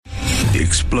The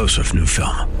explosive new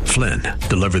film, Flynn,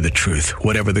 deliver the truth,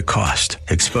 whatever the cost,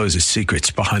 exposes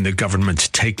secrets behind the government's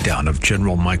takedown of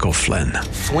General Michael Flynn.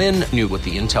 Flynn knew what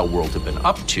the intel world had been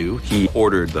up to. He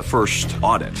ordered the first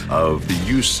audit of the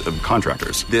use of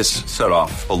contractors. This set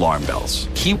off alarm bells.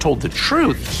 He told the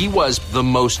truth. He was the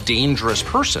most dangerous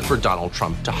person for Donald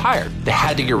Trump to hire. They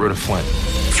had to get rid of Flynn.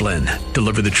 Flynn,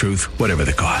 deliver the truth, whatever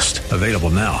the cost. Available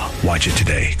now. Watch it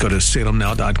today. Go to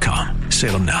salemnow.com.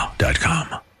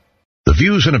 salemnow.com. The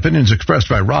views and opinions expressed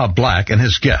by Rob Black and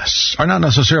his guests are not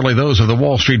necessarily those of the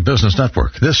Wall Street Business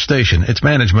Network, this station, its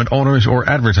management, owners, or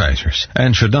advertisers,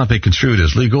 and should not be construed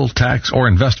as legal, tax, or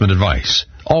investment advice.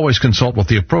 Always consult with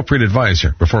the appropriate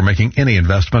advisor before making any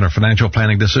investment or financial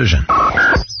planning decision.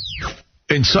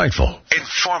 Insightful,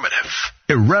 informative,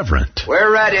 irreverent.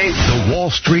 We're ready. The Wall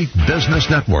Street Business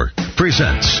Network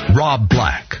presents Rob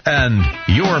Black and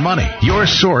Your Money, your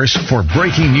source for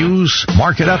breaking news,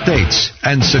 market updates,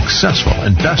 and successful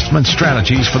investment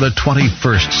strategies for the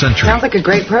 21st century. Sounds like a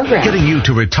great program. Getting you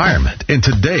to retirement in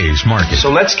today's market. So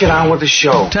let's get on with the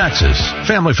show. Taxes,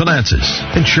 family finances,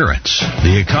 insurance,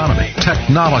 the economy,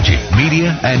 technology,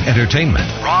 media, and entertainment.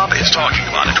 Rob is talking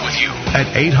about it with you at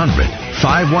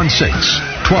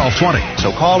 800-516-1220. So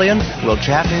call in, we'll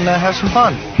chat and have some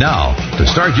fun. Now, to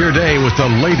start your day with the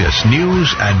latest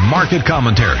news and market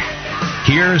commentary,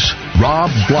 here's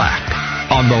Rob Black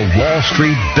on the Wall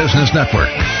Street Business Network.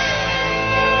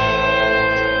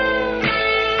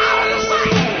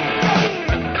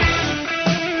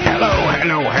 Hello.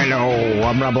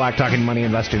 I'm Rob Black, talking money,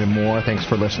 investing, and more. Thanks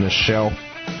for listening to the show.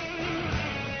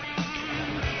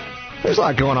 There's a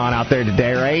lot going on out there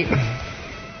today, right?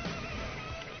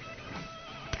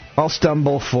 I'll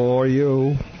stumble for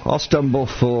you.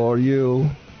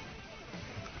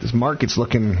 This market's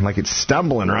looking like it's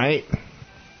stumbling, right?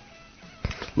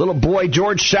 Little boy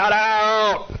George, shout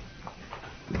out!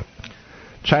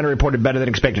 China reported better than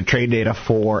expected trade data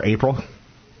for April.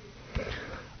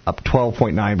 Up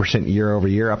 12.9% year over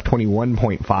year, up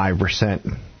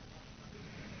 21.5%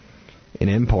 in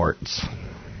imports.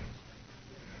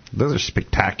 Those are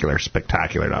spectacular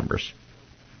numbers.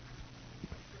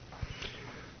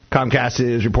 Comcast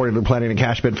is reportedly planning a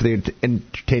cash bid for the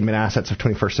entertainment assets of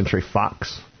 21st Century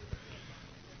Fox.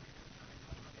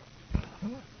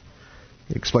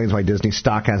 It explains why Disney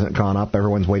stock hasn't gone up.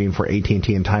 Everyone's waiting for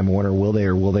AT&T and Time Warner. Will they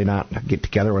or will they not get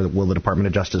together, or will the Department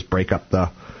of Justice break up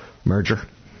the merger?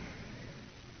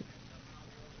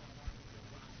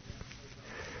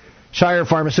 Shire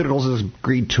Pharmaceuticals has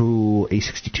agreed to a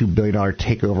 $62 billion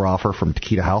takeover offer from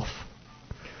Takeda Health.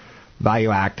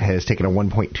 ValueAct has taken a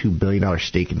 $1.2 billion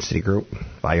stake in Citigroup.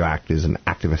 ValueAct is an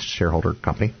activist shareholder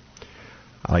company.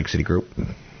 I like Citigroup.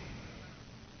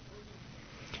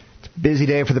 It's a busy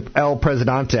day for the El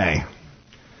Presidente.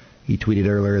 He tweeted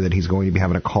earlier that he's going to be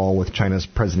having a call with China's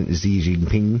President Xi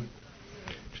Jinping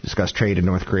to discuss trade in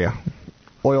North Korea.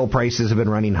 Oil prices have been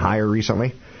running higher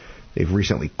recently. They've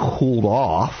recently cooled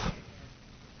off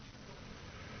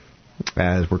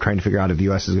as we're trying to figure out if the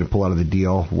U.S. is going to pull out of the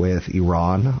deal with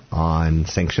Iran on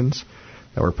sanctions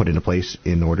that were put into place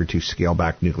in order to scale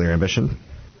back nuclear ambition.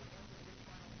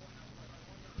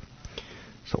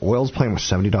 So oil's playing with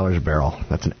 $70 a barrel.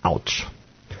 That's an ouch.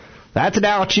 That's an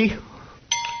ouchie.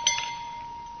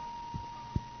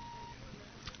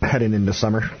 Heading into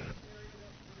summer.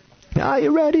 Are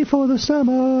you ready for the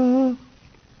summer?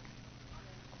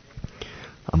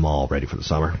 I'm all ready for the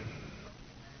summer.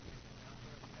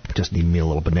 Just need me a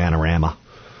little Bananarama. A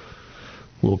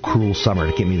little cruel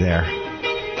summer to get me there.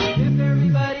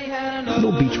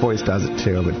 Little Beach Boys does it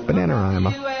too, but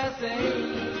Bananarama.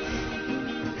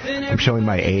 I'm showing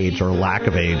my age, or lack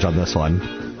of age, on this one.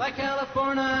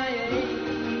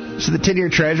 So the 10-year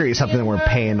Treasury is something that we're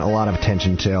paying a lot of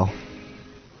attention to.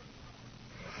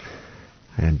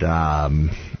 And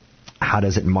how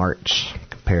does it march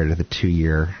compared to the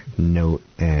 2-year note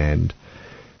and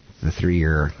the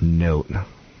 3-year note?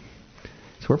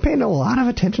 So we're paying a lot of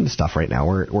attention to stuff right now.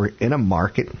 We're in a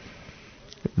market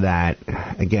that,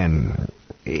 again,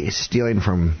 is stealing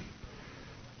from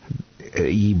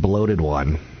ye bloated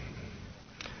one.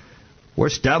 We're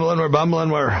stumbling, we're bumbling,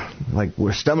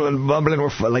 we're stumbling, bumbling,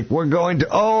 we're going to,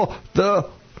 the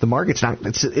market's not,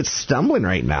 it's stumbling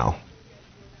right now.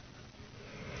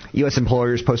 U.S.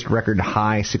 employers posted record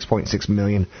high 6.6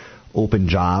 million open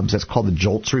jobs. That's called the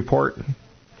JOLTS report.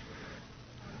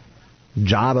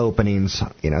 Job openings,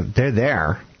 they're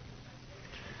there.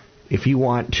 If you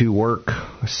want to work,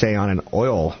 say, on an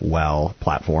oil well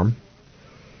platform,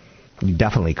 you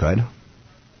definitely could. A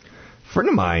friend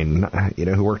of mine,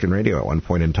 who worked in radio at one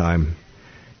point in time,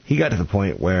 he got to the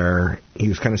point where he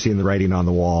was kind of seeing the writing on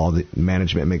the wall. The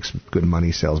management makes good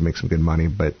money, sales make some good money,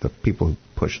 but the people who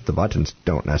push the buttons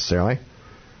don't necessarily.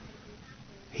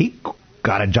 He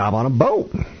got a job on a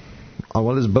boat, on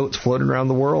one of those boats floating around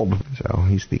the world. So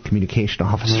he's the communication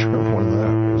officer of one of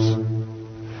those.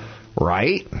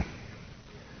 Right?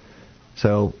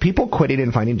 So people quitting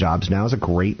and finding jobs now is a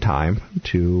great time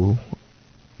to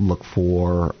look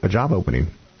for a job opening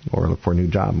or look for a new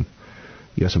job.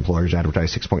 U.S. employers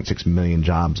advertised 6.6 million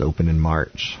jobs open in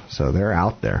March. So they're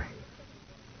out there.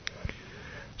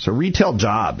 So retail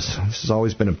jobs. This has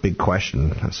always been a big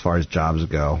question as far as jobs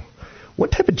go.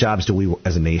 What type of jobs do we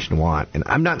as a nation want? And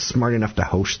I'm not smart enough to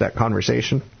host that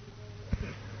conversation.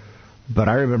 But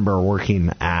I remember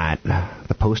working at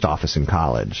the post office in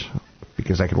college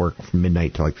because I could work from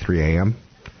midnight to like 3 a.m.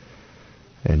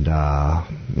 And, I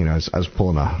was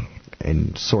pulling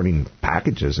and sorting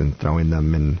packages and throwing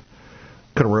them in.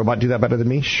 Could a robot do that better than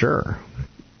me? Sure.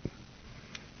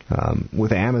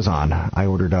 With Amazon, I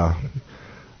ordered a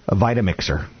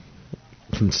Vitamixer.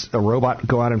 Can a robot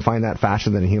go out and find that faster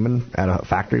than a human at a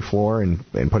factory floor and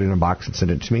put it in a box and send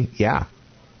it to me? Yeah.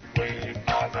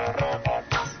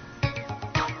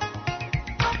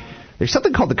 There's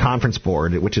something called the Conference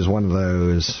Board, which is one of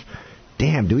those,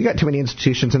 damn, do we got too many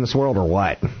institutions in this world or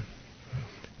what?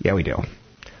 Yeah, we do.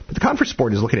 But the Conference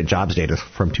Board is looking at jobs data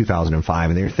from 2005,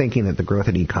 and they're thinking that the growth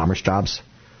in e-commerce jobs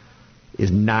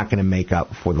is not going to make up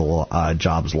for the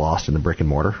jobs lost in the brick and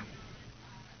mortar.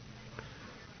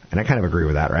 And I kind of agree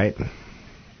with that, right?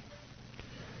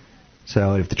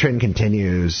 So if the trend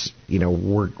continues,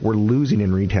 we're losing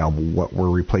in retail what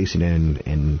we're replacing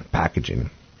in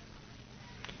packaging.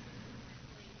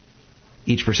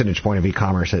 Each percentage point of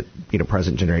e-commerce at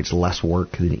present generates less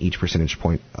work than each percentage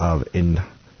point of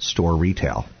in-store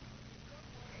retail.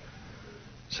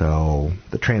 So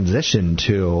the transition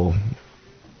to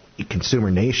a consumer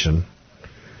nation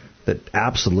that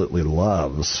absolutely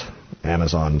loves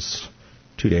Amazon's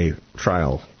 2-day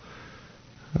trial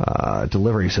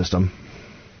delivery system.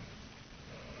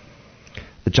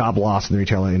 The job loss in the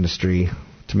retail industry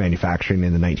to manufacturing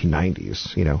in the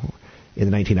 1990s. In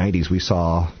the 1990s we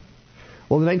saw,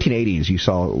 in the 1980s you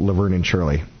saw Laverne and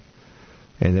Shirley,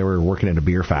 and they were working at a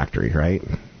beer factory, right?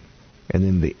 And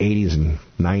in the 80s and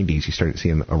 90s you started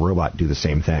seeing a robot do the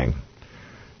same thing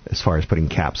as far as putting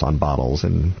caps on bottles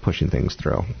and pushing things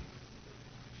through.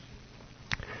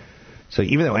 So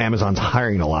even though Amazon's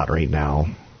hiring a lot right now,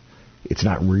 it's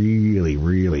not really,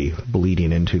 really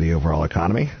bleeding into the overall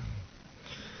economy.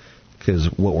 Because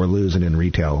what we're losing in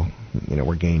retail,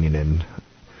 we're gaining in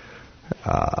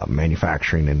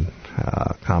manufacturing and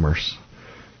commerce.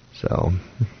 So,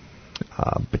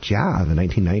 but yeah, the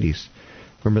 1990s.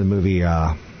 Remember the movie,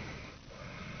 the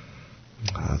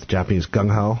Japanese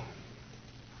Gung Ho?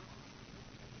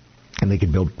 And they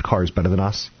could build cars better than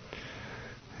us.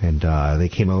 And they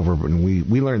came over, and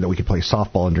we learned that we could play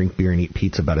softball and drink beer and eat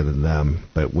pizza better than them.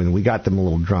 But when we got them a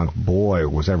little drunk, boy,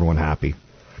 was everyone happy.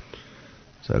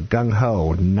 So Gung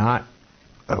Ho, not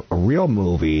a real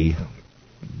movie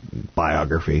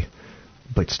biography,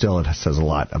 but still it says a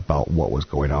lot about what was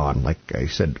going on. Like I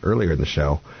said earlier in the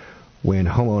show, when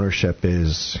home ownership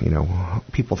is,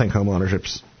 people think home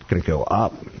ownership's going to go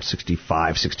up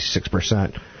 65,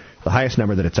 66%. The highest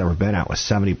number that it's ever been at was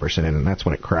 70%, and that's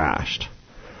when it crashed.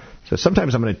 So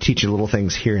sometimes I'm going to teach you little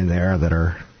things here and there that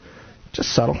are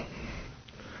just subtle,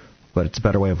 but it's a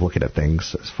better way of looking at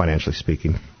things, financially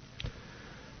speaking.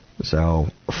 So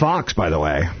Fox, by the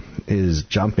way, is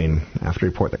jumping after a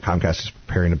report that Comcast is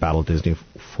preparing to battle Disney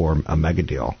for a mega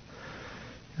deal.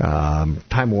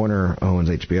 Time Warner owns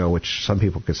HBO, which some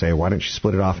people could say, why don't you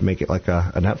split it off and make it like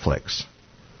a Netflix?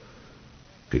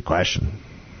 Good question.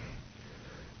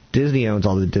 Disney owns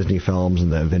all the Disney films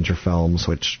and the Avenger films,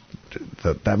 which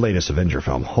that latest Avenger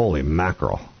film, holy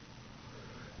mackerel.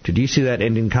 Did you see that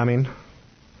ending coming?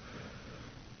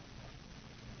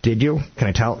 Did you? Can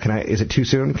I tell? Is it too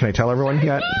soon? Can I tell everyone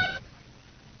yet?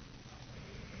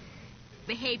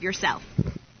 Behave yourself.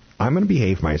 I'm going to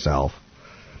behave myself.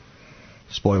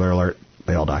 Spoiler alert,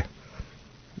 they all die.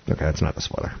 Okay, that's not the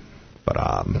spoiler. But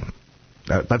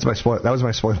that's my spoiler. That was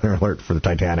my spoiler alert for the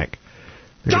Titanic.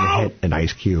 They're going to hit an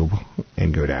ice cube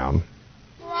and go down.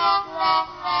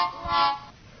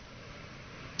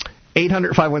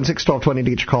 800-516-1220 to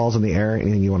get your calls in the air.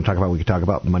 Anything you want to talk about, we can talk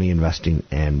about money, investing,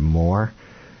 and more.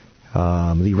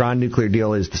 The Iran nuclear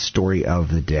deal is the story of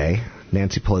the day.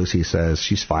 Nancy Pelosi says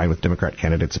she's fine with Democrat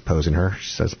candidates opposing her. She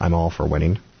says, I'm all for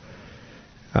winning.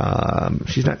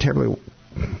 She's not terribly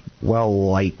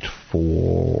well liked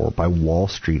by Wall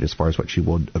Street as far as what she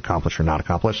would accomplish or not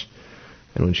accomplish.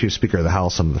 And when she was Speaker of the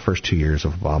House in the first 2 years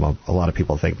of Obama, a lot of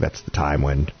people think that's the time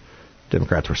when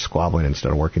Democrats were squabbling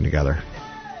instead of working together.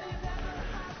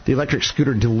 The electric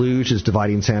scooter deluge is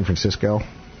dividing San Francisco.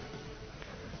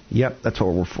 Yep, that's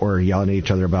what we're yelling at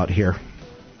each other about here.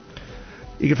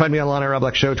 You can find me online at Rob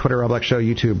Black Show, Twitter Rob Black Show,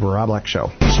 YouTube Rob Black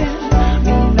Show.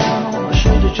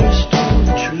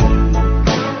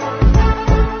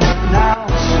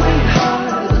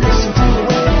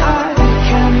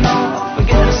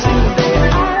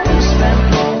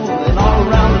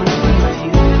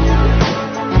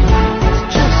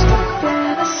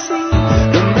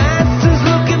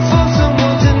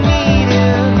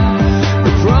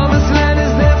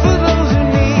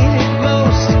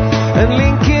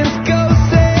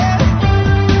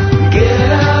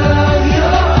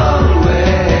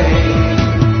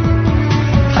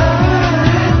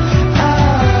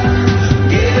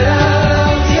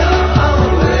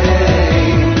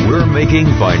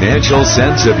 Financial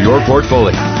sense of your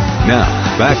portfolio. Now,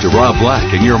 back to Rob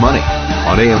Black and Your Money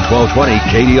on AM 1220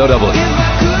 KDOW.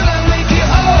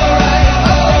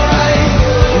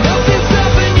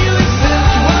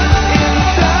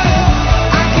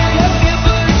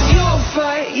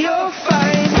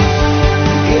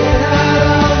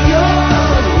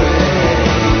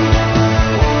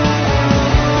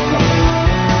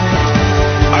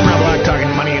 I'm Rob Black,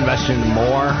 talking money, investing, and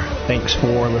more. Thanks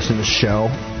for listening to the show.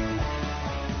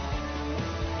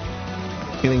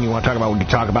 Anything you want to talk about, we can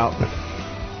talk about.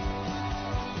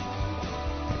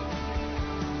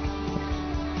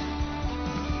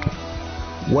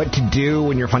 What to do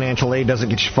when your financial aid doesn't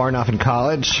get you far enough in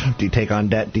college? Do you take on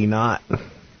debt? Do you not?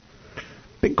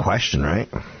 Big question, right?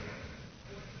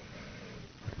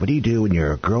 What do you do when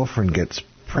your girlfriend gets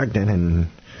pregnant and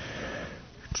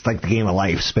it's like the game of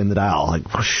life, spin the dial, like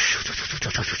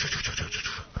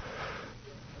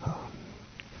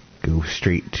go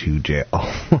straight to jail.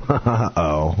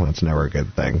 Oh, that's never a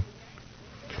good thing.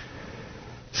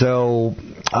 So,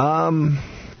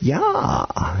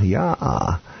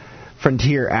 yeah.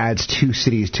 Frontier adds 2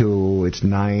 cities to its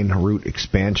 9-route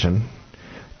expansion.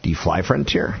 Do you fly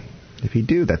Frontier? If you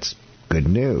do, that's good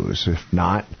news. If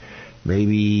not,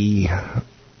 maybe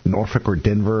Norfolk or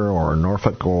Denver or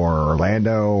Norfolk or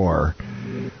Orlando or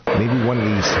maybe one of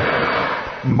these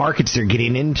markets they're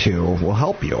getting into will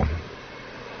help you.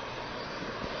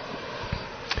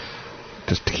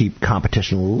 Just to keep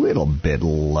competition a little bit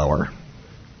lower,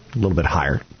 a little bit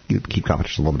higher. You keep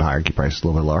competition a little bit higher, keep prices a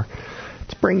little bit lower.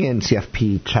 Let's bring in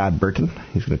CFP Chad Burton.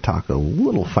 He's going to talk a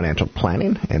little financial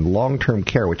planning and long-term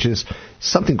care, which is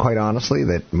something, quite honestly,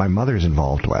 that my mother's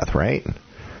involved with, right?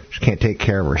 She can't take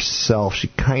care of herself. She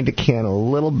kind of can a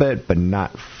little bit, but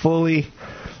not fully.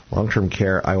 Long-term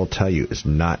care, I will tell you, is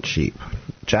not cheap.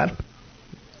 Chad?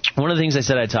 One of the things I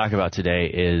said I'd talk about today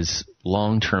is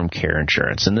long-term care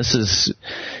insurance. And this is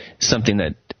something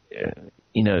that,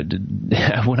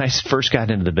 when I first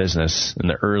got into the business in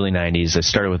the early 90s, I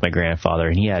started with my grandfather,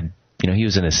 and he had, he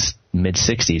was in his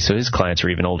mid-60s, so his clients were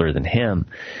even older than him.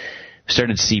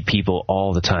 Started to see people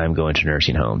all the time go into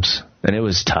nursing homes. And it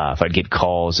was tough. I'd get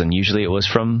calls, and usually it was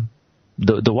from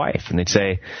the wife. And they'd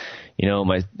say,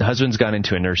 my husband's gone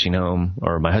into a nursing home,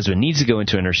 or my husband needs to go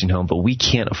into a nursing home, but we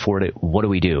can't afford it. What do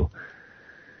we do?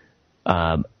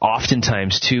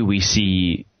 Oftentimes, too, we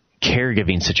see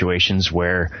caregiving situations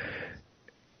where,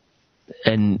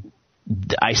 and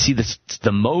I see this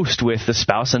the most with the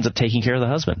spouse ends up taking care of the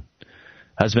husband.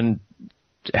 Husband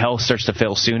health starts to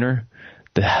fail sooner.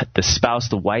 The spouse,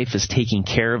 the wife, is taking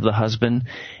care of the husband,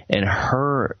 and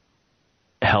her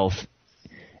health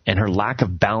and her lack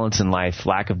of balance in life,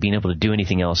 lack of being able to do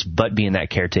anything else but be in that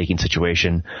caretaking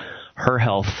situation, her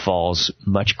health falls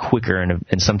much quicker,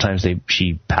 and sometimes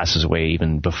she passes away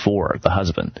even before the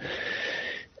husband.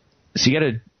 So you got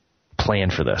to plan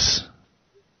for this.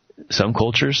 Some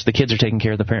cultures, the kids are taking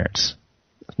care of the parents.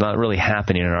 It's not really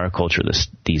happening in our culture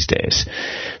these days.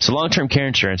 So long-term care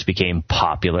insurance became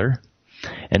popular,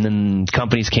 and then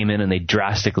companies came in and they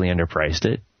drastically underpriced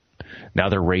it. Now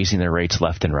they're raising their rates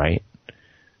left and right.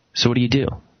 So what do you do?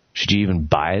 Should you even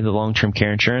buy the long-term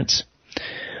care insurance?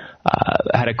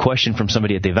 I had a question from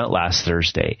somebody at the event last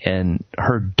Thursday, and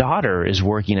her daughter is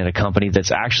working at a company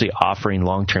that's actually offering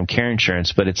long-term care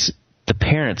insurance, but the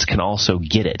parents can also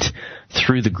get it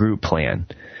through the group plan.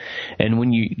 And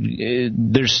when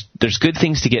there's good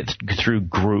things to get through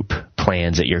group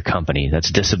plans at your company.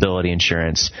 That's disability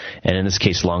insurance, and in this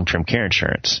case, long-term care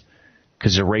insurance,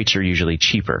 because the rates are usually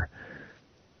cheaper.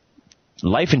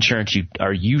 Life insurance, you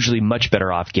are usually much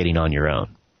better off getting on your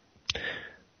own.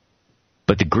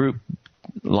 But the group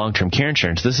long-term care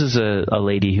insurance, this is a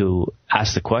lady who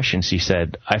asked the question. She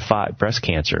said, I fought breast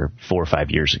cancer 4 or 5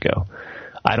 years ago.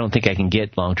 I don't think I can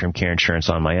get long-term care insurance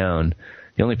on my own.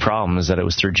 The only problem is that it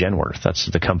was through Genworth. That's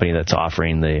the company that's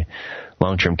offering the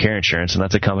long-term care insurance, and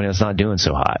that's a company that's not doing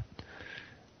so hot.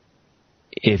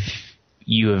 If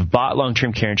you have bought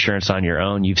long-term care insurance on your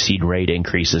own, you've seen rate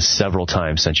increases several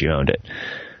times since you owned it.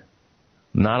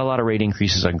 Not a lot of rate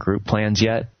increases on group plans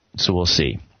yet, so we'll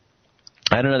see.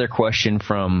 I had another question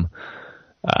from,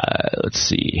 let's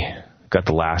see, got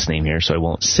the last name here, so I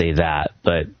won't say that,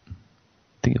 but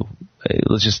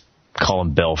let's just call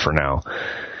him Bill for now.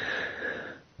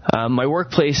 My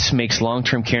workplace makes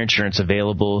long-term care insurance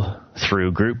available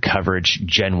through group coverage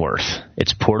Genworth.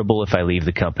 It's portable if I leave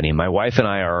the company. My wife and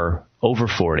I are over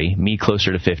 40, me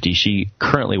closer to 50. She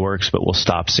currently works but will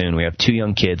stop soon. We have 2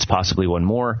 young kids, possibly one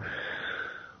more.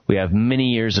 We have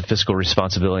many years of fiscal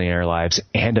responsibility in our lives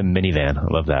and a minivan.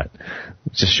 I love that.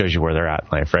 It just shows you where they're at in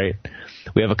life, right?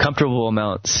 We have a comfortable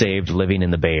amount saved living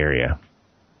in the Bay Area.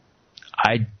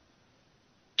 I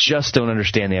just don't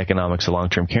understand the economics of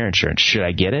long-term care insurance. Should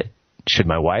I get it? Should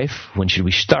my wife? When should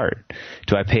we start?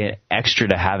 Do I pay extra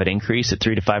to have it increase at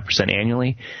 3 to 5%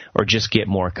 annually, or just get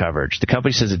more coverage? The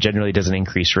company says it generally doesn't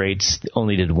increase rates,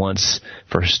 only did once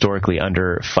for historically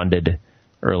underfunded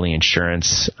early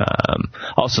insurance.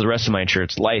 Also, the rest of my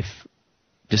insurance, life,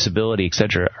 disability,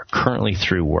 etc., are currently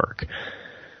through work.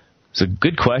 It's a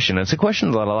good question. It's a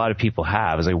question that a lot of people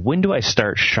have. Is like, when do I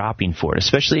start shopping for it?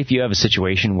 Especially if you have a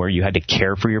situation where you had to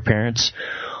care for your parents.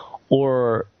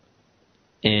 Or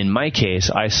in my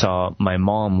case, I saw my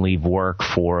mom leave work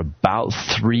for about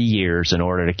 3 years in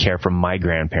order to care for my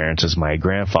grandparents as my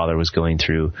grandfather was going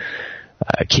through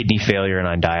kidney failure and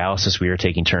on dialysis. We were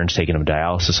taking turns taking him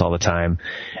dialysis all the time.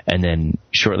 And then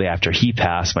shortly after he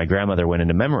passed, my grandmother went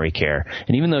into memory care.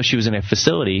 And even though she was in a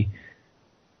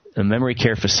memory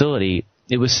care facility,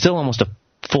 it was still almost a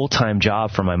full-time job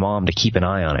for my mom to keep an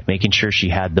eye on it, making sure she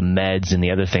had the meds and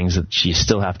the other things that she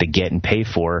still have to get and pay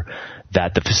for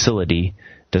that the facility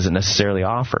doesn't necessarily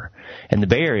offer. In the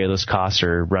Bay Area, those costs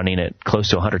are running at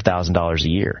close to $100,000 a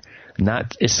year. And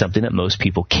that is something that most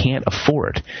people can't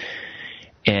afford.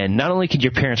 And not only could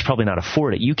your parents probably not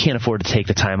afford it, you can't afford to take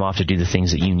the time off to do the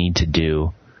things that you need to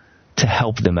do to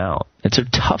help them out. It's a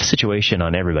tough situation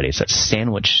on everybody. It's that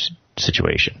sandwich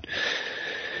situation.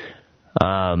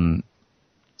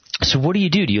 So what do?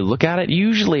 Do you look at it?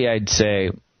 Usually I'd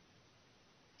say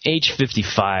age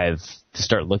 55 to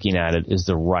start looking at it is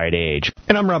the right age.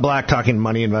 And I'm Rob Black, talking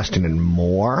money, investing, and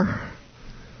more.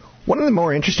 One of the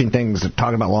more interesting things of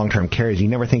talking about long-term care is you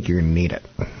never think you're going to need it.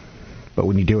 But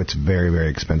when you do, it's very, very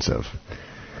expensive.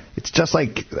 It's just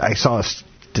like I saw a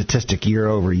statistic year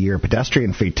over year.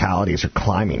 Pedestrian fatalities are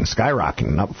climbing,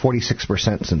 skyrocketing, up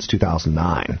 46% since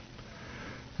 2009.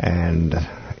 And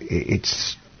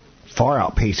it's far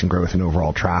outpacing growth in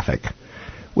overall traffic,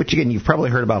 which, again, you've probably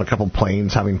heard about a couple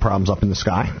planes having problems up in the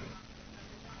sky.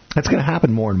 That's going to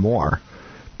happen more and more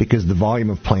because the volume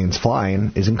of planes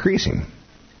flying is increasing.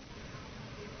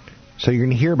 So you're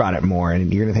going to hear about it more,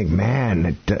 and you're going to think,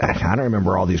 man, I don't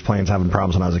remember all these planes having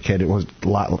problems when I was a kid. It was a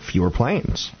lot fewer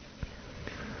planes.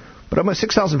 But almost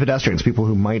 6,000 pedestrians, people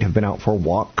who might have been out for a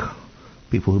walk,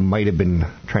 people who might have been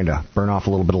trying to burn off a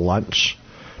little bit of lunch,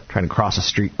 trying to cross a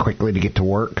street quickly to get to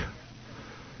work.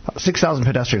 6,000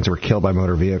 pedestrians were killed by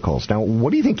motor vehicles. Now,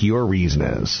 what do you think your reason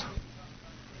is?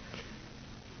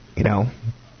 You know,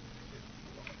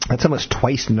 that's almost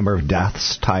twice the number of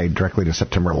deaths tied directly to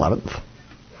September 11th.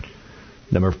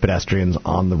 Number of pedestrians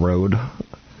on the road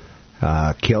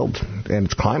killed, and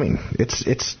it's climbing.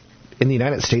 It's in the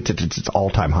United States, it's its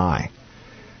all-time high.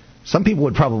 Some people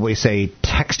would probably say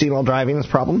texting while driving is a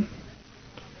problem.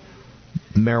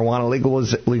 Marijuana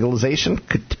legalization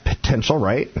could potential,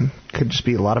 right? Could just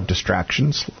be a lot of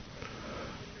distractions.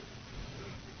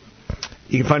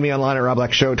 You can find me online at Rob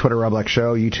Black Show, Twitter Rob Black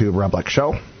Show, YouTube Rob Black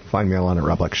Show. Find me online at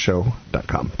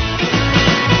robblackshow.com.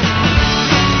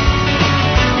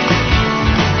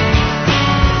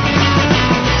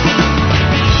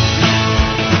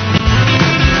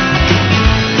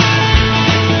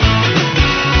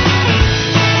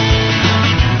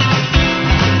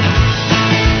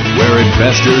 Where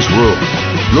investors rule.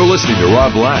 You're listening to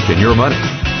Rob Black and Your Money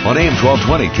on AM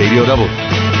 1220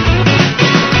 KDOW.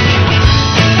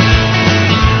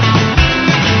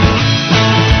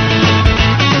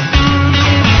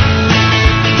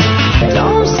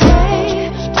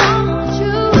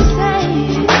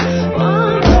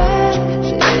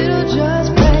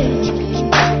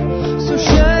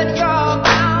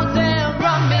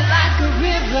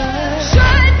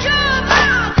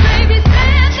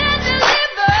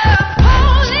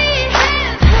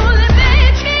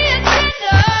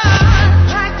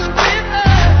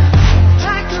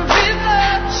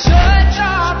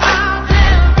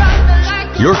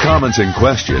 comments and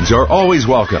questions are always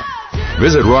welcome.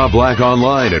 Visit Rob Black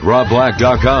online at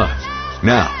robblack.com.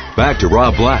 Now, back to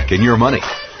Rob Black and Your Money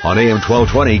on AM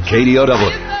 1220 KDOW.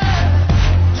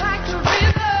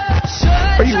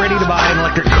 Are you ready to buy an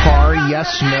electric car?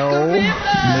 Yes, no,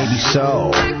 maybe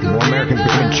so. More Americans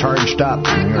have been charged up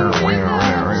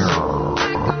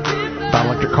about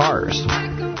electric cars.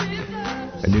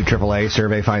 A new AAA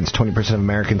survey finds 20% of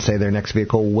Americans say their next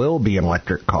vehicle will be an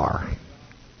electric car.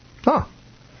 Huh.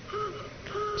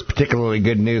 It's particularly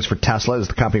good news for Tesla as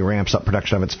the company ramps up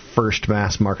production of its first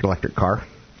mass-market electric car,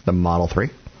 the Model 3.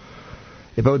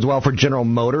 It bodes well for General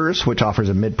Motors, which offers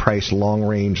a mid-price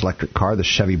long-range electric car, the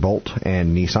Chevy Bolt,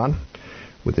 and Nissan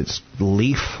with its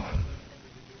Leaf.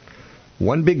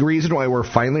 One big reason why we're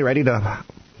finally ready to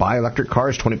buy electric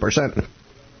cars, 20%.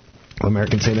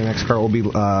 Americans say their next car will be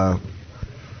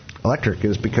electric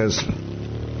is because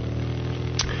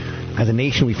as a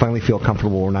nation we finally feel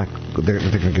comfortable they're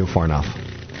going to go far enough.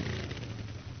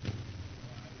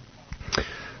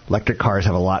 Electric cars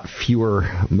have a lot fewer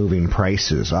moving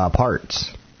parts.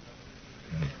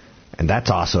 And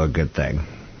that's also a good thing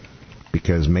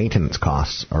because maintenance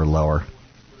costs are lower.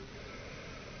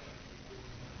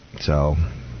 So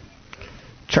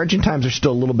charging times are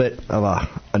still a little bit of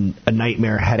a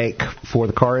nightmare headache for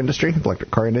the car industry, the electric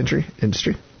car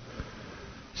industry.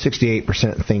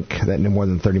 68% think that no more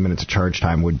than 30 minutes of charge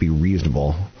time would be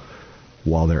reasonable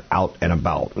while they're out and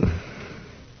about.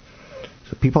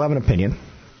 So people have an opinion.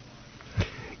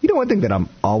 You know, one thing that I'm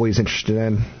always interested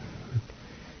in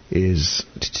is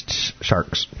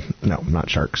sharks. No, not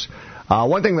sharks.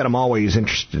 One thing that I'm always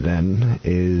interested in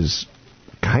is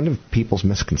kind of people's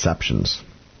misconceptions.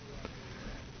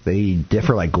 They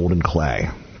differ like golden clay.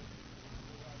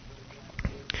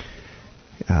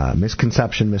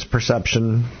 Misconception,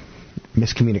 misperception,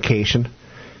 miscommunication.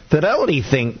 Fidelity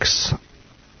thinks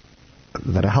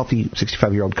that a healthy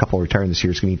 65-year-old couple retiring this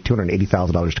year is going to need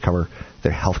 $280,000 to cover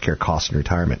their health care costs in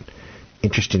retirement.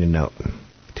 Interesting to note.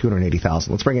 $280,000.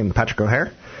 Let's bring in Patrick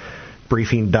O'Hare,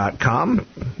 briefing.com.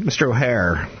 Mr.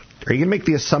 O'Hare, are you going to make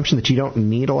the assumption that you don't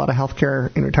need a lot of health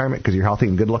care in retirement because you're healthy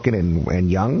and good-looking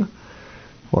and young?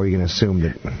 Or are you going to assume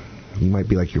that you might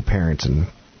be like your parents and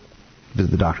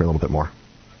visit the doctor a little bit more?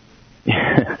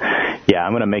 Yeah,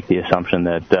 I'm going to make the assumption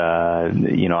that,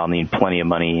 I'll need plenty of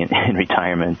money in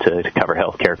retirement to cover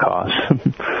health care costs.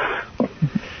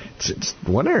 It's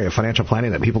one area of financial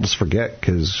planning that people just forget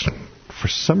because for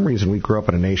some reason we grew up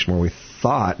in a nation where we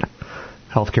thought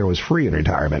health care was free in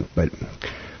retirement, but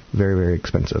very, very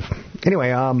expensive.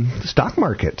 Anyway, stock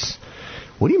markets.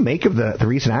 What do you make of the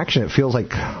recent action? It feels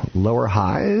like lower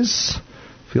highs.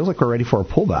 Feels like we're ready for a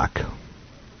pullback.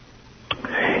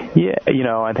 Yeah,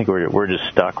 I think we're just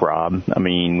stuck, Rob. I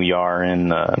mean, we are in,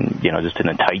 just in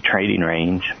a tight trading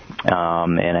range.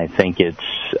 And I think it's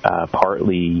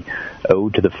partly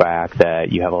owed to the fact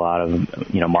that you have a lot of,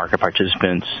 market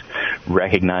participants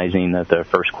recognizing that the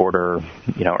first quarter,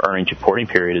 earnings reporting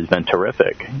period has been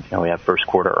terrific. We have first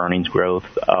quarter earnings growth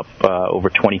up over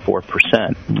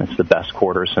 24%. That's the best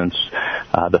quarter since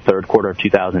the third quarter of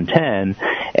 2010.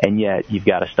 And yet you've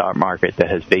got a stock market that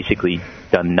has basically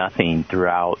done nothing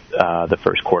throughout the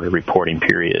first quarter reporting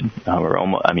period.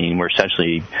 We're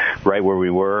essentially right where we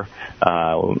were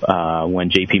when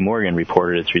J.P. Morgan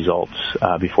reported its results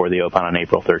before the open on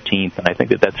April 13th, and I think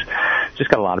that's just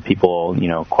got a lot of people,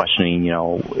 questioning,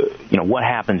 what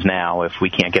happens now if we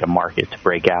can't get a market to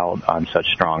break out on such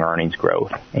strong earnings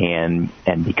growth, and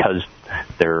because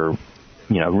they're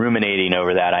ruminating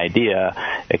over that idea,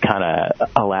 it kind of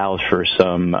allows for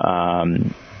some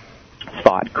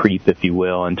thought creep, if you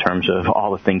will, in terms of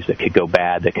all the things that could go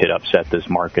bad that could upset this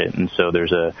market. And so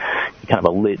there's a kind of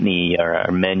a litany or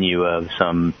a menu of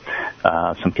some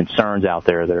concerns out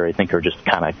there that I think are just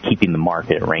kind of keeping the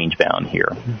market range bound here.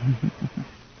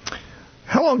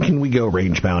 How long can we go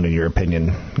range bound, in your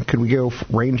opinion? Could we go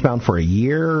range bound for a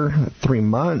year, 3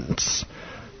 months?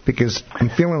 Because I'm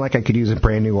feeling like I could use a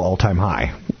brand new all-time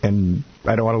high, and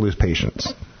I don't want to lose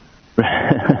patience.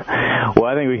 Well,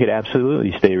 I think we could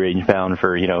absolutely stay range bound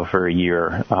for a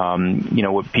year.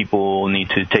 What people need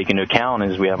to take into account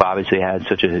is we have obviously had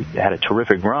a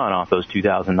terrific run off those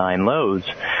 2009 lows.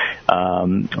 A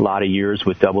lot of years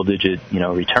with double-digit,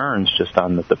 returns just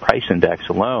on the price index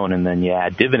alone, and then you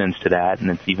add dividends to that,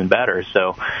 and it's even better.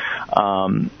 So,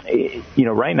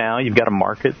 Right now you've got a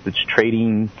market that's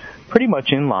trading pretty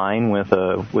much in line with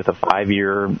a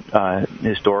 5-year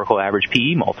historical average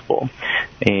PE multiple,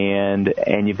 and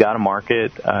you've got a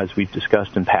market, as we've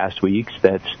discussed in past weeks,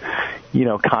 that's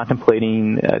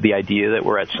contemplating the idea that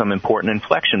we're at some important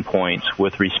inflection points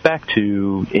with respect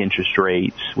to interest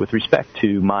rates, with respect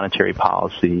to monetary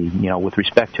policy, with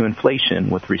respect to inflation,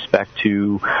 with respect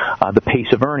to the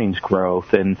pace of earnings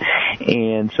growth, and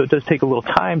so it does take a little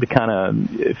time to kind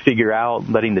of figure out,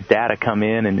 letting the data come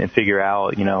in and figure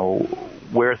out,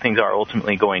 where things are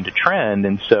ultimately going to trend,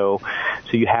 and so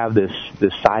you have this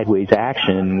sideways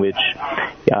action, which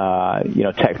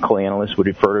technical analysts would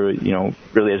refer to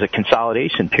really as a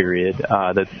consolidation period.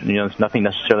 That there's nothing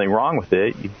necessarily wrong with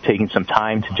it. You've taken some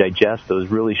time to digest those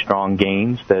really strong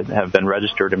gains that have been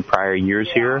registered in prior years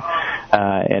here,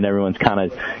 and everyone's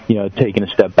kind of taking a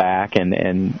step back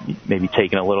and maybe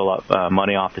taking a little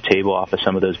money off the table off of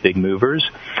some of those big movers,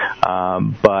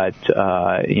 but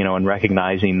and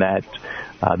recognizing that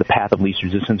the path of least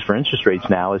resistance for interest rates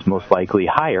now is most likely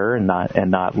higher and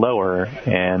not lower,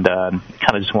 and kind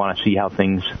of just want to see how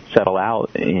things settle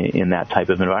out in that type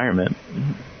of environment.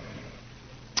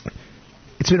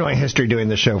 It's been my history doing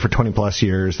this show for 20 plus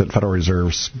years that Federal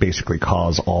Reserves basically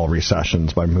cause all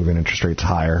recessions by moving interest rates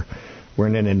higher. We're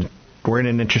in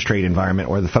an interest rate environment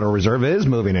where the Federal Reserve is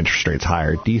moving interest rates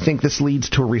higher. Do you think this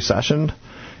leads to a recession?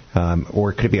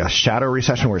 Or could it be a shadow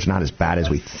recession where it's not as bad as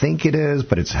we think it is,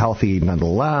 but it's healthy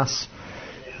nonetheless?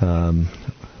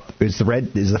 Is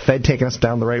the Fed taking us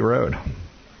down the right road?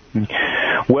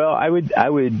 Well, I would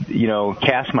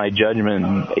cast my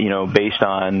judgment based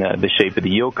on the shape of the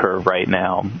yield curve right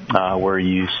now, where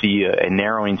you see a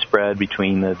narrowing spread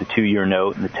between the 2-year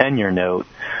note and the 10-year note.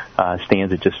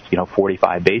 Stands at just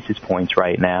 45 basis points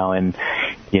right now, and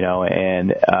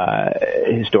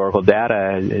historical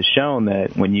data has shown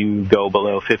that when you go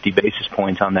below 50 basis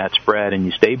points on that spread and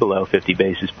you stay below 50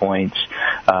 basis points,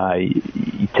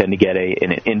 you tend to get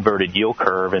an inverted yield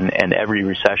curve, and every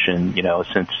recession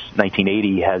since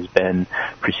 1980 has been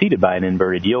preceded by an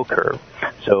inverted yield curve.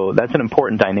 So that's an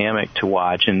important dynamic to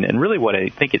watch, and really what I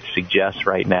think it suggests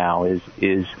right now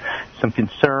is some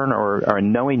concern or a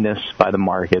knowingness by the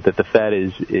market that the Fed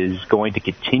is going to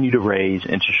continue to raise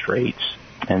interest rates.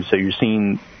 And so you're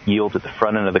seeing yields at the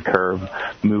front end of the curve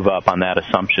move up on that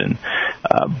assumption.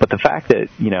 But the fact that,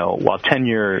 while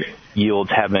 10-year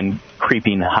yields have been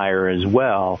creeping higher as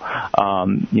well,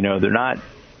 they're not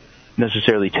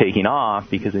necessarily taking off,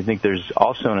 because I think there's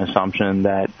also an assumption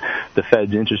that the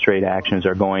Fed's interest rate actions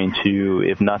are going to,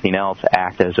 if nothing else,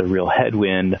 act as a real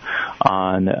headwind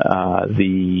on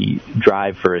the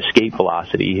drive for escape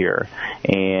velocity here.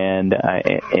 And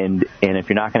if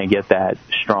you're not going to get that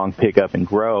strong pickup in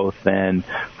growth, then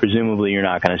presumably you're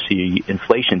not going to see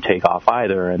inflation take off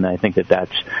either. And I think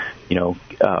that's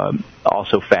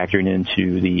also factoring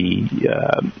into the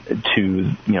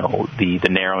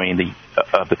narrowing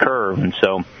of the curve, and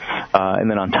so and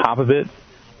then on top of it,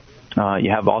 you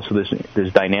have also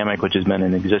this dynamic which has been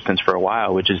in existence for a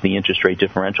while, which is the interest rate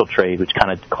differential trade, which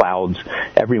kind of clouds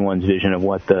everyone's vision of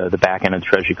what the back end of the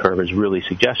Treasury curve is really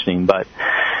suggesting. But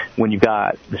when you've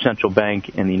got the central bank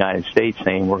in the United States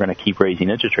saying we're going to keep raising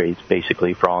interest rates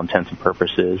basically for all intents and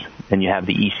purposes, and you have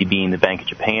the ECB and the Bank of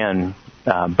Japan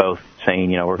both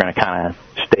saying we're going to kind of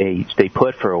stay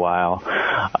put for a while,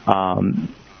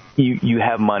 you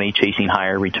have money chasing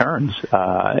higher returns,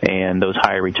 and those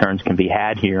higher returns can be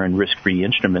had here in risk-free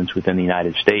instruments within the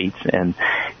United States. And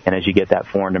as you get that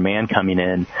foreign demand coming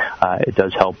in, it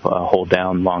does help hold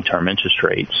down long-term interest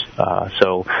rates.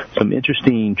 So some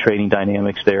interesting trading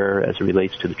dynamics there as it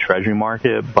relates to the Treasury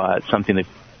market, but something that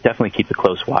definitely keep a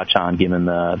close watch on, given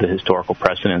the historical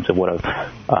precedents of what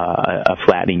a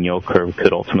flattening yield curve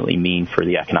could ultimately mean for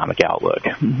the economic outlook.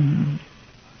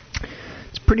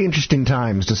 It's pretty interesting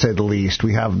times, to say the least.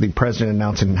 We have the president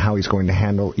announcing how he's going to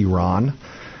handle Iran.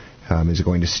 Is he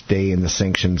going to stay in the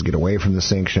sanctions, get away from the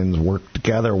sanctions, work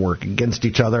together, work against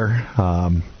each other?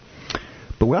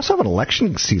 But we also have an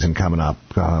election season coming up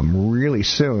really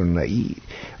soon.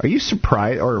 Are you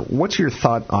surprised, or what's your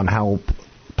thought on how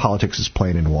politics is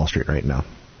playing in Wall Street right now?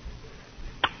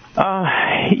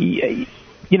 I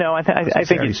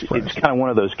think it's kind of one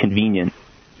of those convenient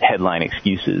headline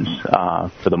excuses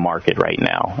for the market right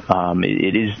now.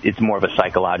 It's more of a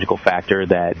psychological factor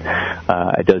that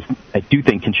I do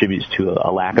think contributes to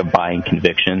a lack of buying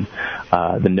conviction.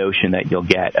 The notion that you'll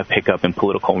get a pickup in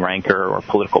political rancor or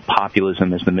political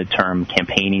populism as the midterm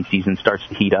campaigning season starts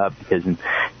to heat up, because in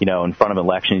front of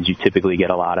elections you typically get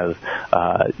a lot of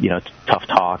tough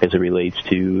talk as it relates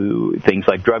to things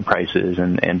like drug prices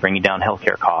and bringing down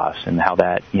healthcare costs, and how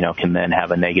that can then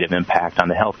have a negative impact on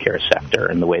the healthcare sector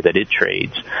and the way that it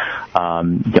trades.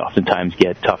 You oftentimes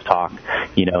get tough talk,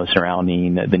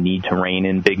 surrounding the need to rein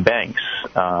in big banks,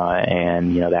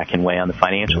 and that can weigh on the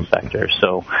financial sector.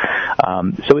 So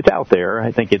it's out there.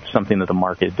 I think it's something that the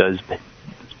market does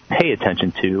pay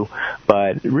attention to,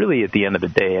 but really at the end of the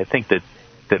day, I think that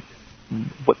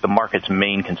what the market's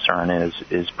main concern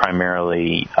is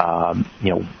primarily,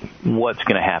 what's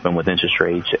going to happen with interest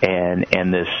rates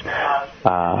and this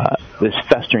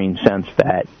festering sense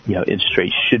that, interest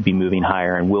rates should be moving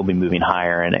higher and will be moving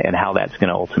higher, and how that's going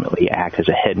to ultimately act as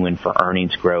a headwind for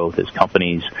earnings growth as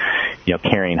companies,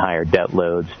 carrying higher debt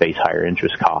loads face higher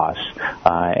interest costs,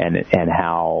 and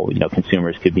how,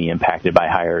 consumers could be impacted by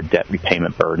higher debt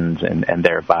repayment burdens and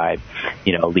thereby,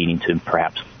 leading to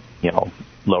perhaps,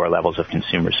 lower levels of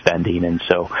consumer spending. And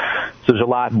so there's a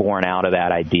lot born out of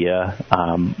that idea.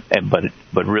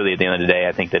 But really at the end of the day,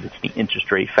 I think that it's the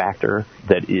interest rate factor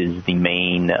that is the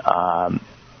main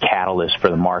catalyst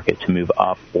for the market to move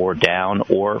up or down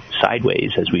or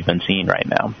sideways, as we've been seeing right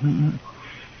now.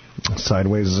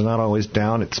 Sideways is not always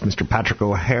down. It's Mr. Patrick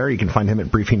O'Hare. You can find him at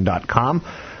briefing.com.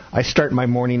 I start my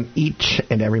morning each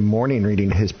and every morning reading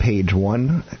his page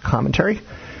one commentary.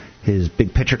 His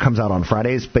big picture comes out on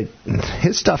Fridays, but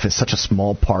his stuff is such a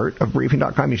small part of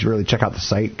briefing.com. You should really check out the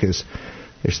site, because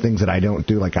there's things that I don't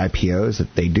do, like IPOs,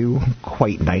 that they do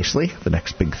quite nicely. The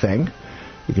next big thing.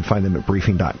 You can find them at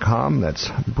briefing.com. That's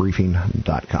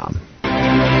briefing.com.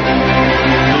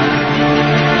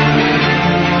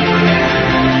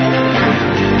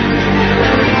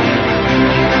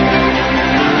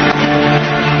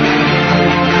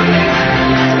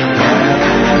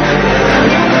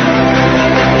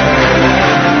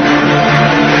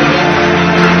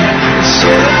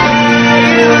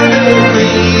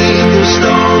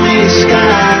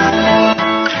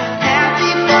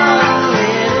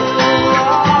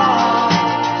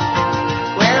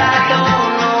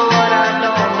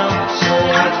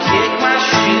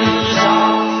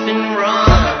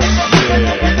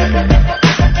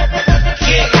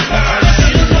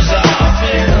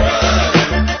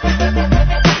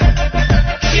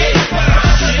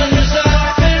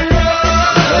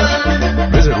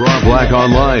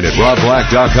 Online at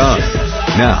RobBlack.com.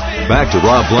 Now, back to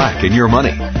Rob Black and Your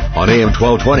Money on AM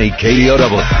 1220 KDOW.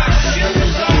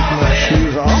 Take my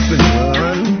shoes off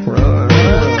and run.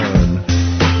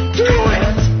 Do it.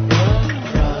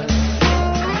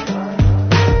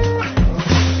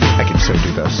 I can so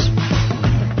do this.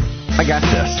 I got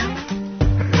this.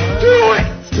 Do it.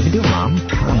 Let me do it, Mom.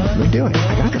 Let me do it.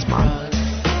 I got this, Mom.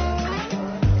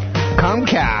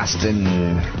 Comcast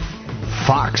and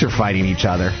Fox are fighting each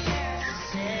other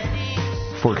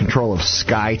for control of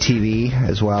Sky TV,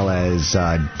 as well as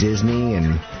Disney.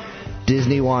 And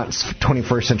Disney wants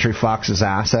 21st Century Fox's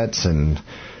assets, and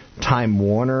Time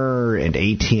Warner and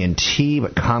AT&T,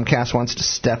 but Comcast wants to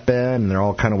step in, and they're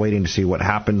all kind of waiting to see what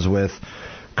happens with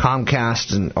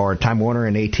Comcast or Time Warner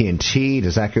and AT&T.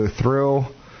 Does that go through?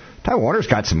 Time Warner's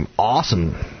got some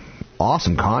awesome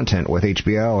content with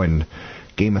HBO and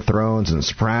Game of Thrones and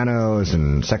Sopranos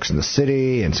and Sex and the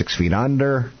City and 6 Feet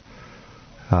Under.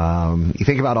 You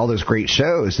think about all those great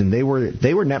shows, and they were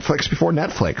Netflix before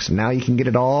Netflix. And now you can get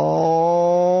it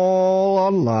all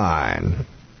online.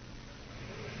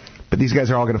 But these guys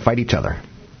are all going to fight each other.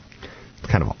 It's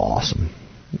kind of awesome.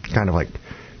 It's kind of like,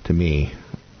 to me,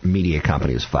 media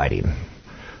companies fighting.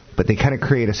 But they kind of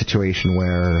create a situation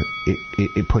where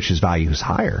it pushes values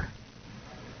higher.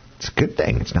 It's a good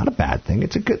thing. It's not a bad thing.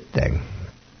 It's a good thing.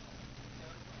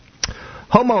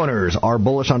 Homeowners are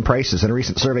bullish on prices. In a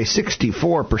recent survey,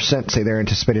 64% say they're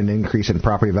anticipating an increase in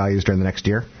property values during the next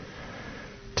year.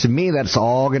 To me, that's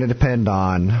all going to depend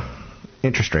on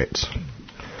interest rates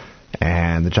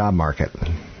and the job market.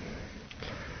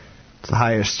 It's the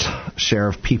highest share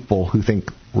of people who think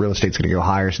real estate's going to go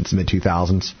higher since the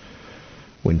mid-2000s,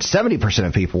 when 70%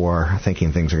 of people were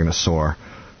thinking things are going to soar.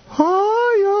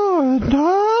 Higher and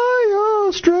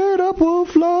higher, straight up will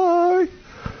fly.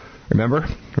 Remember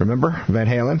Van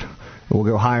Halen? We'll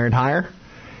go higher and higher.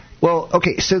 Well,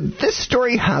 okay, so this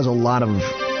story has a lot of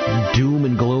doom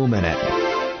and gloom in it.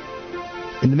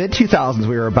 In the mid-2000s,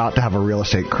 we were about to have a real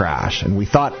estate crash, and we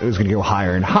thought it was going to go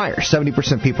higher and higher.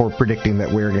 70% of people were predicting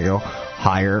that we were going to go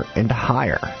higher and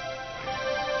higher.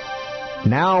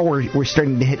 Now we're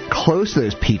starting to hit close to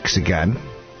those peaks again.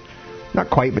 Not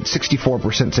quite, but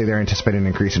 64% say they're anticipating an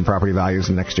increase in property values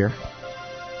in next year.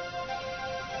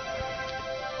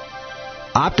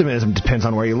 Optimism depends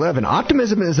on where you live, and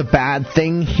optimism is a bad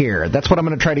thing here. That's what I'm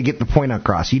going to try to get the point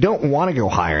across. You don't want to go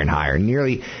higher and higher.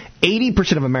 Nearly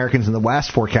 80% of Americans in the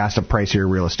West forecast a pricier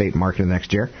real estate market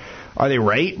next year. Are they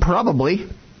right? Probably.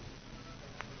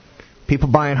 People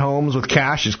buying homes with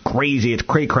cash is crazy. It's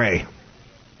cray-cray.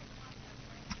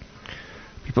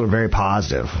 People are very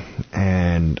positive,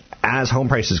 and as home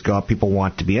prices go up, people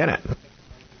want to be in it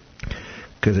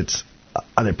because it's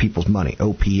other people's money.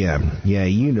 OPM. Yeah,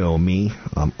 you know me.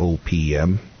 I'm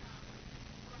OPM.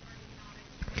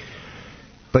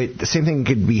 But the same thing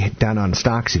could be done on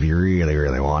stocks if you really,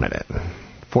 really wanted it.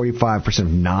 45% of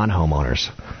non-homeowners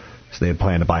so they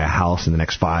plan to buy a house in the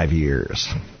next 5 years.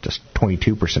 Just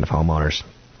 22% of homeowners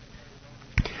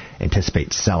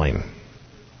anticipate selling.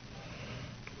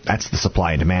 That's the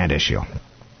supply and demand issue.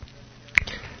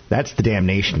 That's the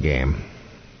damnation game.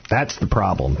 That's the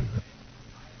problem.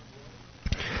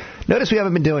 Notice we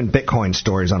haven't been doing Bitcoin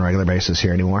stories on a regular basis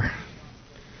here anymore.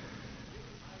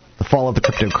 The fall of the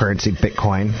cryptocurrency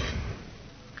Bitcoin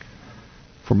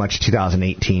for much of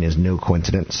 2018 is no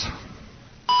coincidence.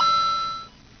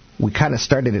 We kind of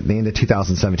started at the end of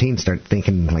 2017, started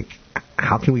thinking, like,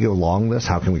 how can we go long this?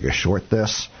 How can we go short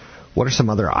this? What are some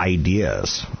other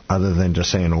ideas other than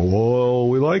just saying, whoa,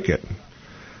 we like it?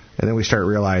 And then we start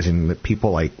realizing that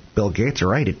people like Bill Gates are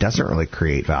right. It doesn't really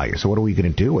create value. So what are we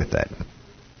going to do with it?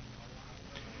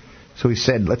 So we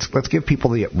said, let's give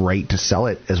people the right to sell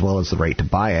it as well as the right to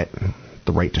buy it,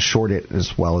 the right to short it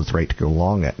as well as the right to go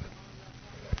long it.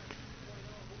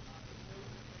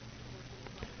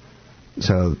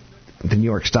 So the New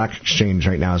York Stock Exchange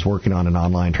right now is working on an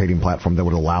online trading platform that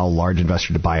would allow large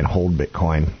investors to buy and hold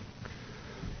Bitcoin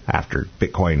after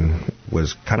Bitcoin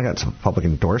was kind of got some public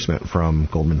endorsement from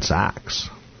Goldman Sachs.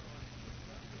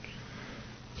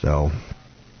 So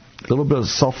a little bit of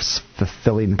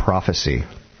self-fulfilling prophecy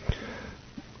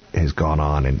has gone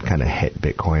on and kind of hit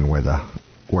Bitcoin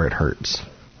where it hurts.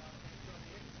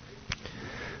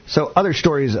 So other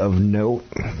stories of note,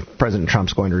 President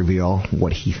Trump's going to reveal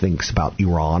what he thinks about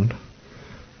Iran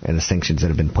and the sanctions that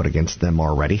have been put against them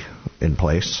already in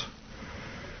place.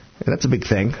 And that's a big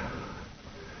thing.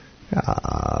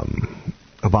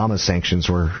 Obama's sanctions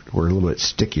were a little bit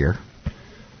stickier,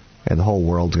 and the whole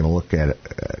world's going to look at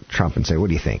Trump and say, what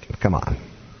do you think? Come on.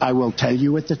 I will tell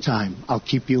you at the time. I'll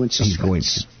keep you in suspense. He's going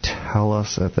to tell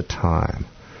us at the time.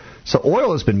 So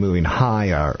oil has been moving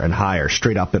higher and higher.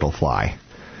 Straight up, it'll fly.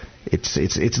 It's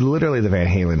literally the Van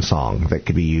Halen song that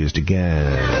could be used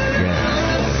again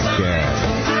and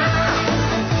again.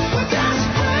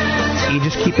 You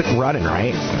just keep it running,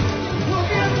 right?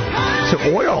 So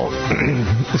oil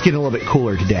is getting a little bit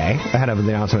cooler today ahead of the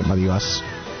announcement by the U.S.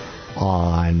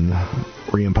 on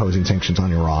reimposing sanctions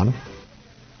on Iran.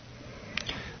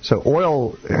 So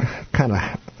oil kind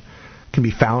of can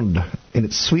be found in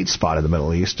its sweet spot in the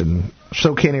Middle East, and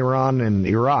so can Iran and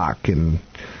Iraq and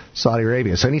Saudi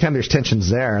Arabia. So anytime there's tensions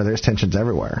there, there's tensions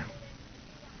everywhere.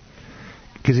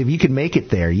 Because if you can make it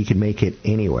there, you can make it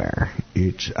anywhere.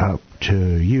 It's up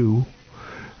to you.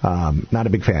 Not a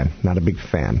big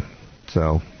fan.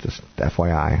 So just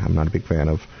FYI, I'm not a big fan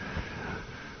of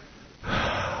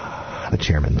the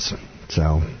chairman's.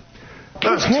 So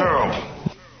that's terrible.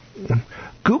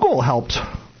 Google helped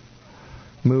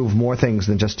move more things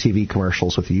than just TV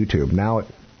commercials with YouTube. Now it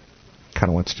kind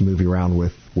of wants to move you around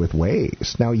with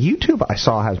Waze. Now YouTube, I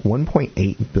saw, has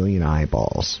 1.8 billion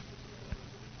eyeballs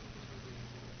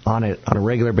on it on a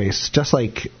regular basis, just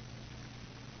like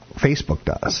Facebook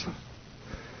does.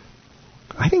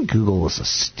 I think Google is a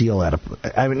steal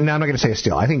I'm not going to say a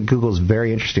steal. I think Google is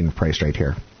very interesting priced right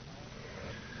here.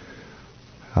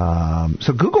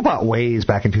 So Google bought Waze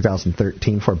back in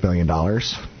 2013 for $1 billion.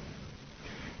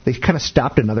 They kind of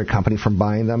stopped another company from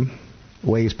buying them.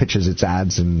 Waze pitches its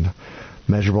ads and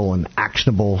measurable and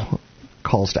actionable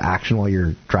calls to action while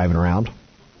you're driving around.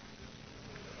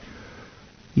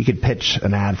 You could pitch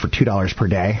an ad for $2 per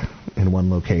day in one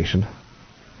location.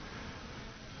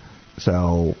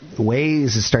 So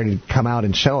Waze is starting to come out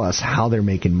and show us how they're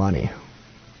making money.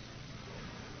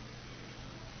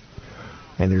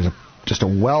 And there's just a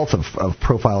wealth of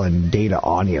profile and data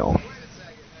on you.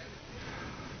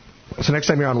 So next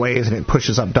time you're on Waze and it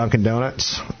pushes up Dunkin'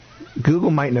 Donuts,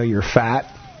 Google might know you're fat,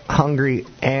 hungry,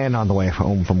 and on the way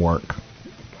home from work.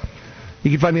 You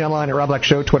can find me online at Rob Black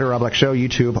Show, Twitter Rob Black Show,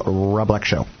 YouTube Rob Black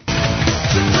Show.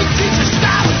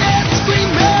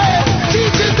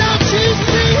 Teacher, don't you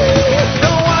see?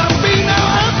 Don't wanna be no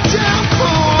uptown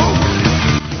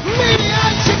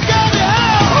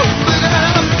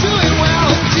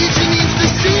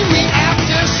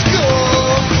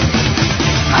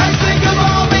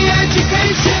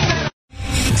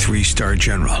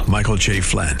General Michael J.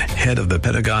 Flynn, head of the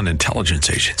Pentagon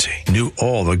Intelligence Agency, knew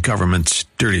all the government's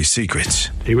dirty secrets.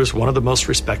 He was one of the most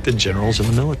respected generals in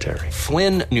the military.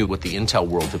 Flynn knew what the intel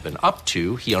world had been up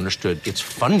to. He understood its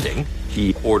funding.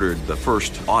 He ordered the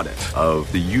first audit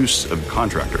of the use of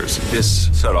contractors. This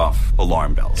set off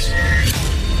alarm bells.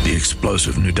 The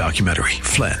explosive new documentary,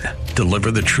 Flynn,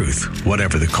 Deliver the Truth,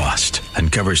 Whatever the Cost,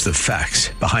 uncovers the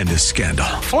facts behind this scandal.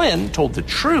 Flynn told the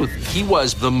truth. He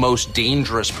was the most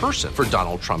dangerous person for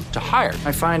Donald Trump to hire.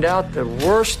 I find out the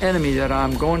worst enemy that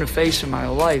I'm going to face in my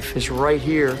life is right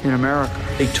here in America.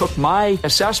 They took my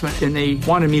assessment and they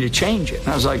wanted me to change it. And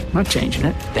I was like, I'm not changing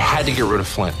it. They had to get rid of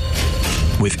Flynn.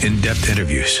 With in-depth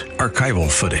interviews, archival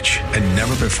footage, and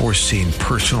never-before-seen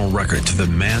personal records of the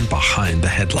man behind the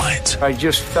headlines. I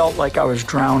just felt like I was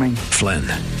drowning. Flynn,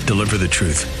 Deliver the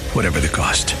Truth, Whatever the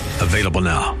Cost. Available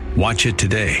now. Watch it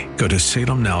today. Go to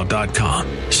salemnow.com.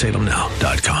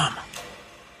 salemnow.com.